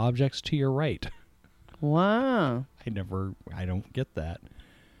having objects to your right. Wow. I don't get that.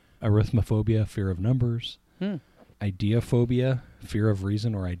 Arithmophobia, fear of numbers. Ideaphobia, fear of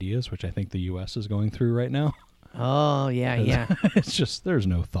reason or ideas, which I think the U.S. is going through right now. Oh, yeah. It's just, there's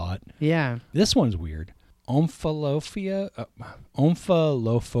no thought. Yeah. This one's weird. Omphalophobia.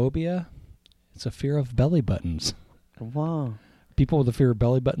 It's a fear of belly buttons. Wow. People with a fear of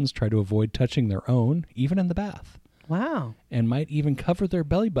belly buttons try to avoid touching their own, even in the bath. Wow. And might even cover their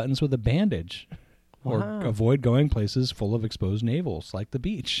belly buttons with a bandage. Or Wow. avoid going places full of exposed navels, like the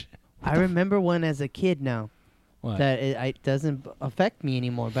beach. I remember one as a kid now. What? That it doesn't affect me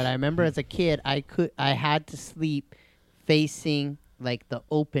anymore. But I remember as a kid, I had to sleep facing like the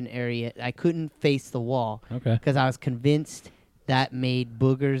open area. I couldn't face the wall. Okay. Because I was convinced that made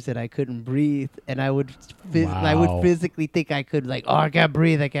boogers that I couldn't breathe, and I would Wow. physically think I could I can't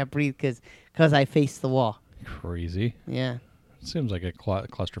breathe because I faced the wall. Crazy. Yeah. Seems like a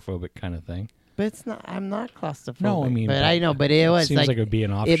claustrophobic kind of thing. But it's not. I'm not claustrophobic. No, I mean, but I know. But it was seems like it would be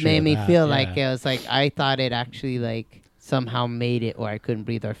an It offshoot made of me that, feel yeah. like it was like I thought it actually like somehow made it, or I couldn't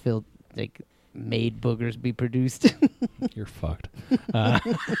breathe, or feel like made boogers be produced. You're fucked. Let's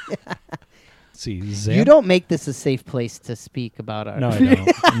see, You don't make this a safe place to speak about our. No, I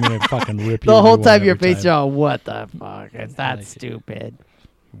don't. I'm gonna fucking rip you. The a new whole one time your every face, time. oh, what the fuck? Is that Like- stupid?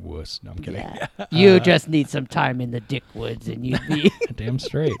 Wuss. No, I'm kidding. Yeah. You just need some time in the dick woods and you'd be... Damn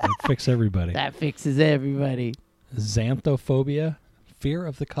straight. It'd fix everybody. That fixes everybody. Xanthophobia, fear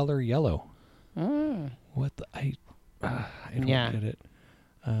of the color yellow. What the... I don't get it.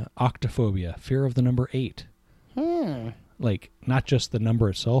 Octophobia, fear of the number 8. Like, not just the number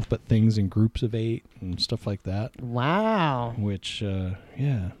itself, but things in groups of 8 and stuff like that. Wow. Which,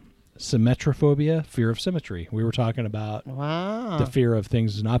 Symmetrophobia, fear of symmetry. We were talking about the fear of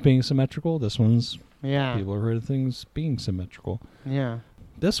things not being symmetrical. This one's people are afraid of things being symmetrical. Yeah.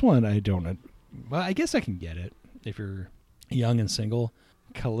 This one, I don't... Well, I guess I can get it if you're young and single.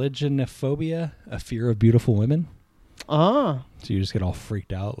 Calligenophobia, a fear of beautiful women. Oh. So you just get all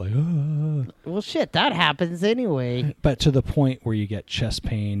freaked out, like, oh. Well, shit, that happens anyway. But to the point where you get chest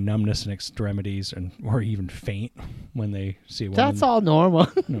pain, numbness in extremities, or even faint when they see a woman. That's all normal.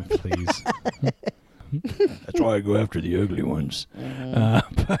 No, please. That's why I go after the ugly ones.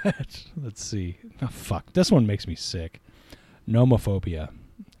 But let's see. Oh, fuck. This one makes me sick. Nomophobia,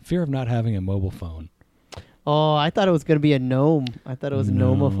 fear of not having a mobile phone. Oh, I thought it was going to be a gnome. I thought it was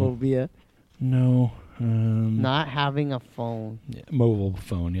nomophobia. No. Not having a phone. Yeah, mobile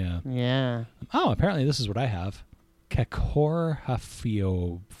phone, yeah. Yeah. Oh, apparently this is what I have.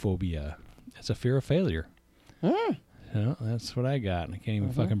 Cacoraphiophobia. It's a fear of failure. Yeah, that's what I got. I can't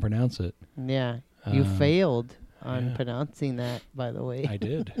even fucking pronounce it. Yeah. You failed on pronouncing that, by the way. I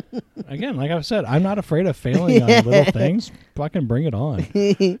did. Again, like I've said, I'm not afraid of failing on little things. Fucking bring it on.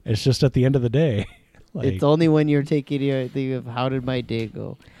 It's just at the end of the day. Like, it's only when you're taking your thing of how did my day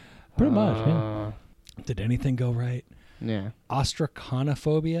go? Pretty much, yeah. Did anything go right? Yeah.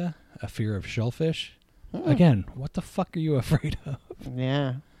 Ostraconophobia, a fear of shellfish. Again, what the fuck are you afraid of?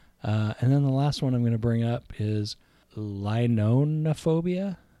 Yeah. And then the last one I'm going to bring up is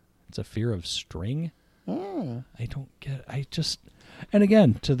linonophobia. It's a fear of string. I don't get and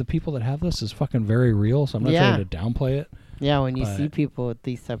again, to the people that have this, is fucking very real, so I'm not trying to downplay it. Yeah, when you see people with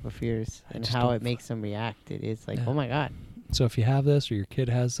these type of fears and how it makes them react, it is like, oh my God. So if you have this or your kid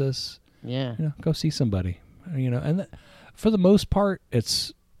has this, go see somebody. And for the most part,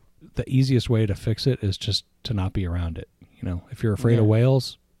 it's the easiest way to fix it is just to not be around it. If you're afraid of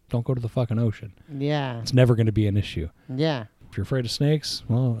whales, don't go to the fucking ocean. Yeah. It's never going to be an issue. Yeah. If you're afraid of snakes,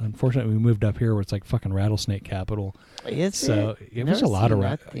 well, unfortunately, we moved up here where it's like fucking rattlesnake capital. So it was a lot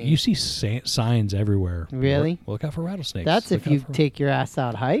of you see signs everywhere. Really? Look out for rattlesnakes. That's if you take your ass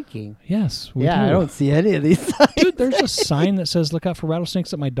out hiking. Yes. We do. I don't see any of these signs. Dude, there's a sign that says "Look out for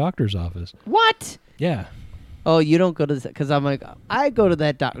rattlesnakes" at my doctor's office. What? Yeah. Oh, you don't go to this because I'm like, I go to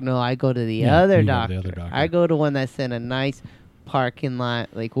that doctor. No, I go to the other doctor. I go to one that's in a nice parking lot.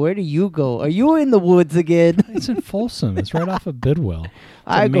 Like, where do you go? Are you in the woods again? It's in Folsom. It's right off of Bidwell.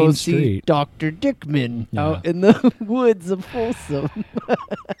 I go see street. Dr. Dickman out in the woods of Folsom.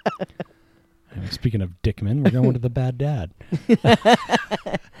 Speaking of Dickman, we're going to the bad dad.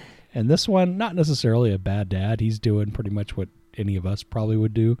 And this one, not necessarily a bad dad. He's doing pretty much what any of us probably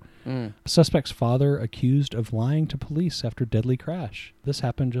would do. Suspect's father accused of lying to police after deadly crash. This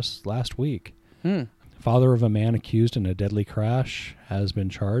happened just last week. Father of a man accused in a deadly crash has been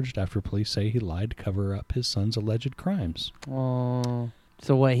charged after police say he lied to cover up his son's alleged crimes. Oh.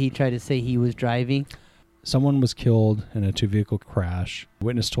 So what, he tried to say he was driving? Someone was killed in a two-vehicle crash.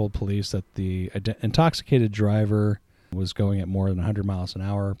 Witness told police that the intoxicated driver was going at more than 100 miles an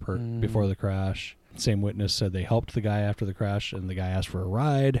hour before the crash. Same witness said they helped the guy after the crash, and the guy asked for a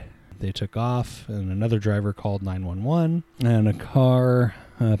ride. They took off, and another driver called 911. And a car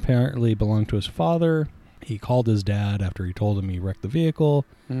apparently belonged to his father. He called his dad after he told him he wrecked the vehicle.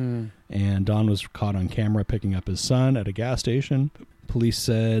 And Don was caught on camera picking up his son at a gas station. Police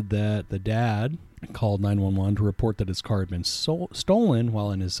said that the dad called 911 to report that his car had been stolen while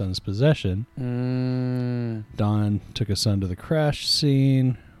in his son's possession. Don took his son to the crash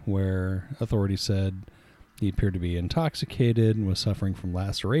scene, where authorities said he appeared to be intoxicated and was suffering from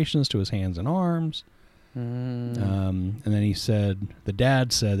lacerations to his hands and arms. And then the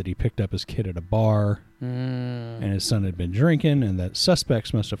dad said that he picked up his kid at a bar and his son had been drinking, and that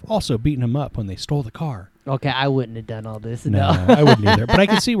suspects must have also beaten him up when they stole the car. Okay, I wouldn't have done all this. No, I wouldn't either. But I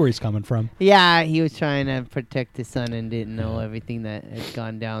can see where he's coming from. Yeah, he was trying to protect his son and didn't know everything that had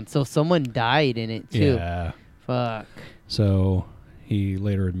gone down. So someone died in it, too. Yeah. Fuck. So he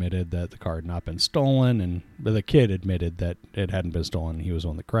later admitted that the car had not been stolen, but the kid admitted that it hadn't been stolen. He was the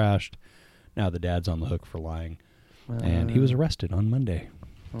one that crashed. Now the dad's on the hook for lying. And he was arrested on Monday,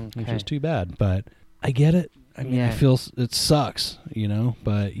 which is too bad. But I get it. I mean, I feel it sucks,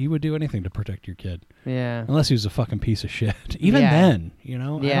 but you would do anything to protect your kid. Yeah. Unless he was a fucking piece of shit. Even then,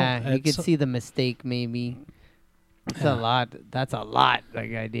 Yeah, you could see the mistake maybe. It's a lot. That's a lot.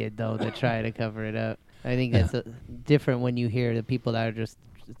 Like I did though to try to cover it up. I think that's different when you hear the people that are just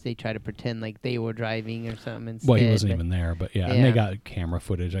they try to pretend like they were driving or something instead. Well, he wasn't even there, but yeah, and they got camera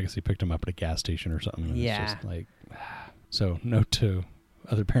footage. I guess he picked him up at a gas station or something. And Yeah. It's just like, so note to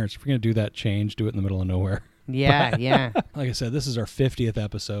other parents: if you're gonna do that change, do it in the middle of nowhere. Yeah, yeah. Like I said, this is our 50th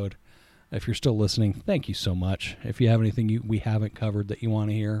episode. If you're still listening, thank you so much. If you have anything we haven't covered that you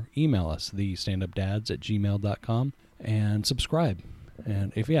want to hear, email us, thestandupdads@gmail.com, and subscribe.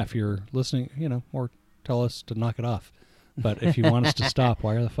 And if you're listening, or tell us to knock it off. But if you want us to stop,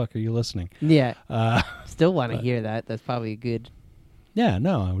 why the fuck are you listening? Yeah. Still want to hear that. That's probably good. Yeah,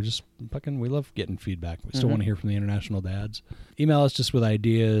 no, we love getting feedback. We still want to hear from the international dads. Email us just with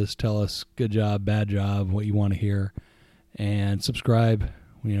ideas. Tell us good job, bad job, what you want to hear. And subscribe.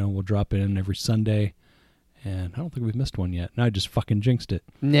 We'll drop in every Sunday. And I don't think we've missed one yet. No, I just fucking jinxed it.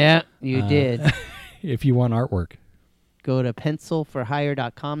 Yeah, you did. If you want artwork, go to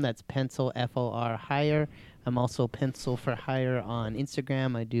pencilforhire.com. That's pencil, F-O-R, hire. I'm also Pencil for Hire on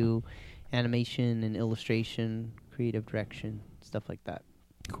Instagram. I do animation and illustration, creative direction, stuff like that.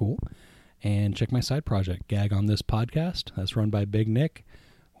 Cool. And check my side project, Gag on This Podcast. That's run by Big Nick.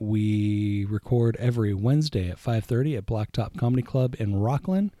 We record every Wednesday at 5:30 at Blacktop Comedy Club in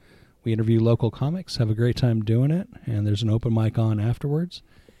Rockland. We interview local comics, have a great time doing it, and there's an open mic on afterwards.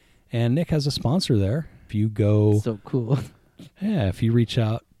 And Nick has a sponsor there. If you go... So cool. Yeah, if you reach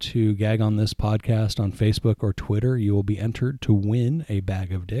out to Gag on This Podcast on Facebook or Twitter, you will be entered to win a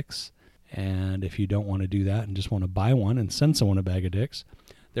bag of dicks. And if you don't want to do that and just want to buy one and send someone a bag of dicks,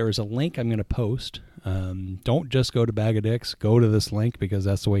 there is a link I'm going to post. Don't just go to Bag of Dicks. Go to this link because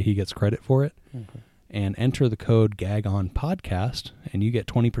that's the way he gets credit for it. Okay. And enter the code GAGONPODCAST, and you get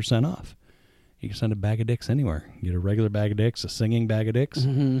 20% off. You can send a bag of dicks anywhere. You get a regular bag of dicks, a singing bag of dicks,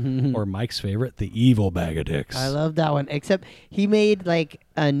 or Mike's favorite, the evil bag of dicks. I love that one. Except he made like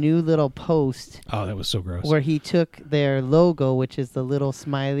a new little post. Oh, that was so gross. Where he took their logo, which is the little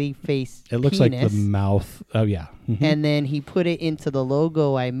smiley face. It looks like the mouth. Oh, yeah. Mm-hmm. And then he put it into the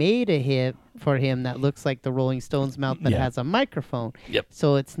logo I made for him that looks like the Rolling Stones mouth, but has a microphone. Yep.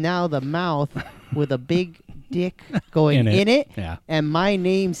 So it's now the mouth with a big dick going in it. Yeah. And my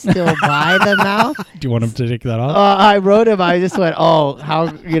name's still by the mouth. Do you want him to take that off? I wrote him. I just went,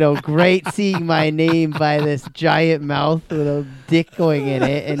 how great seeing my name by this giant mouth with a dick going in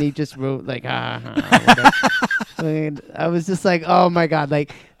it. And he just wrote like, And I was just like, oh my God,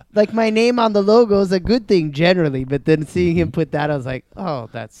 like my name on the logo is a good thing generally, but then seeing him put that, I was like, oh,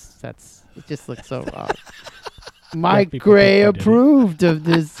 that's it just looks so wrong. Mike Gray approved of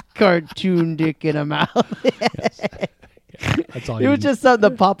this cartoon dick in a mouth. Yes. Yeah, that's all it was just something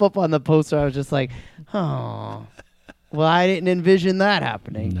to pop up on the poster. I was just like, oh, well, I didn't envision that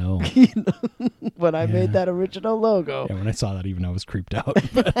happening. No. When I made that original logo. Yeah, when I saw that, even I was creeped out.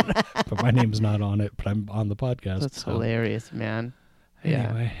 But my name's not on it, but I'm on the podcast. That's hilarious, man.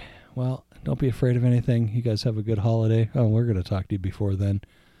 Anyway, well, don't be afraid of anything. You guys have a good holiday. Oh, we're going to talk to you before then.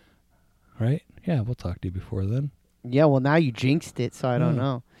 Right? Yeah, we'll talk to you before then. Yeah, well, now you jinxed it, so I don't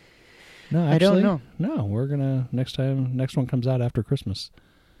know. No, actually, I don't know. No, we're going to, next one comes out after Christmas.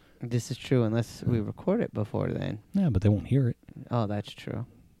 This is true, unless we record it before then. Yeah, but they won't hear it. Oh, that's true.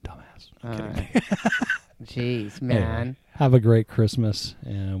 Dumbass. I'm kidding. Right. Jeez, man. Anyway, have a great Christmas,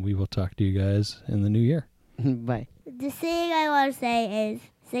 and we will talk to you guys in the new year. Bye. The thing I want to say is,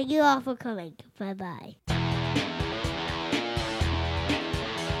 thank you all for coming. Bye-bye.